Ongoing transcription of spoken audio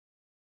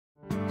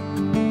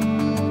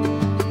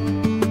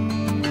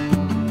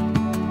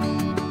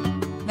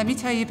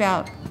tell you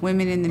about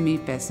women in the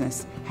meat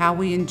business, how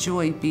we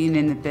enjoy being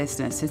in the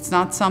business. It's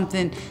not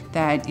something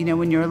that, you know,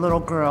 when you're a little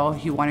girl,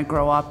 you want to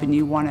grow up and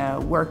you want to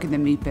work in the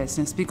meat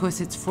business,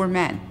 because it's for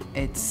men.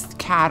 It's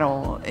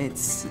cattle,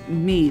 it's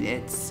meat,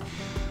 it's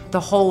the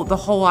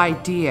whole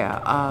idea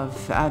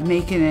of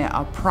making it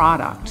a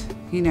product.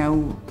 You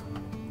know,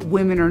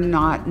 women are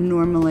not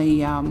normally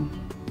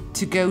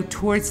to go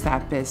towards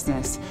that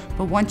business,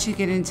 but once you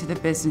get into the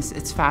business,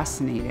 it's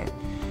fascinating.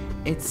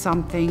 It's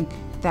something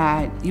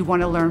that you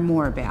want to learn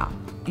more about.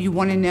 You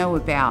want to know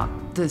about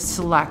the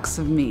selects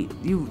of meat.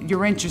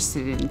 You're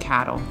interested in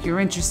cattle. You're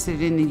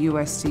interested in the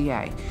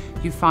USDA.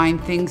 You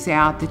find things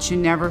out that you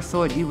never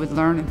thought you would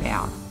learn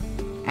about.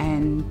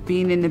 And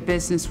being in the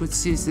business with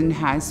Susan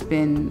has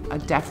been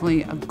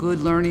definitely a good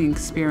learning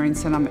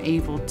experience, and I'm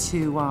able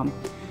to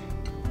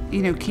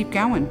you know, keep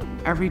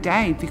going every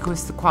day,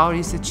 because the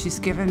qualities that she's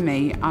given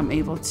me, I'm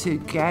able to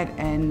get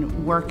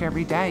and work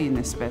every day in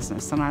this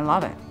business, and I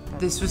love it.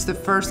 This was the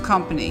first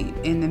company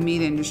in the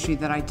meat industry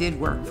that I did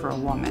work for a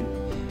woman.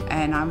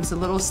 And I was a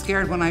little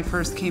scared when I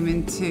first came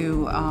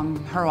into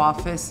her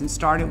office and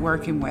started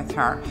working with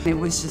her. It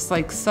was just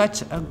like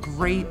such a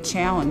great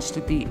challenge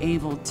to be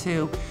able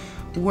to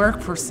work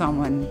for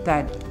someone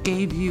that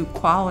gave you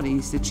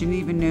qualities that you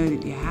didn't even know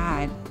that you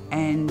had,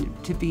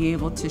 and to be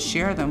able to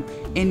share them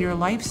in your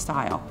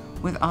lifestyle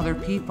with other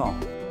people.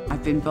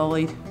 I've been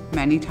bullied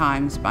many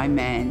times by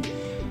men,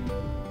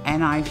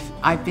 and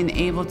I've been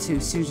able to,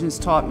 Susan's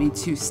taught me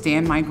to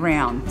stand my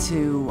ground,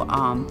 to,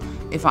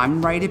 if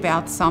I'm right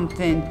about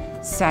something,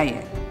 say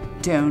it.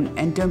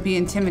 Don't be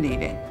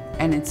intimidated.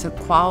 And it's a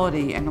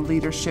quality and a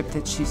leadership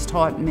that she's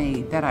taught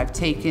me that I've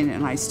taken,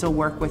 and I still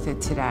work with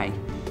it today.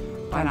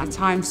 By the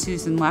time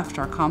Susan left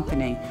our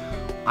company,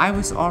 I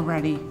was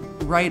already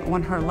right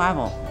on her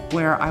level,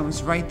 where I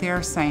was right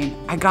there saying,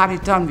 I got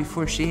it done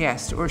before she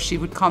asked. Or she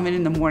would come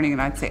in the morning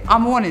and I'd say,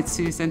 I'm on it,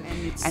 Susan.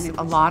 And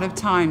a lot of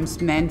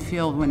times men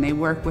feel when they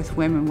work with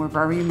women, we're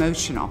very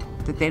emotional,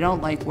 that they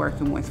don't like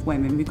working with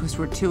women because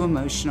we're too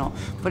emotional.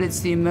 But it's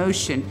the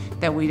emotion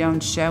that we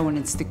don't show, and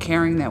it's the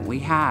caring that we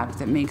have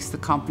that makes the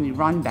company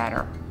run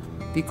better,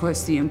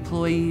 because the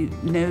employee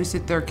knows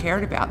that they're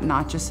cared about,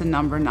 not just a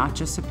number, not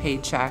just a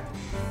paycheck,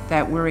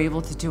 that we're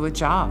able to do a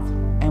job,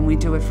 and we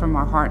do it from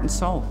our heart and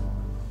soul.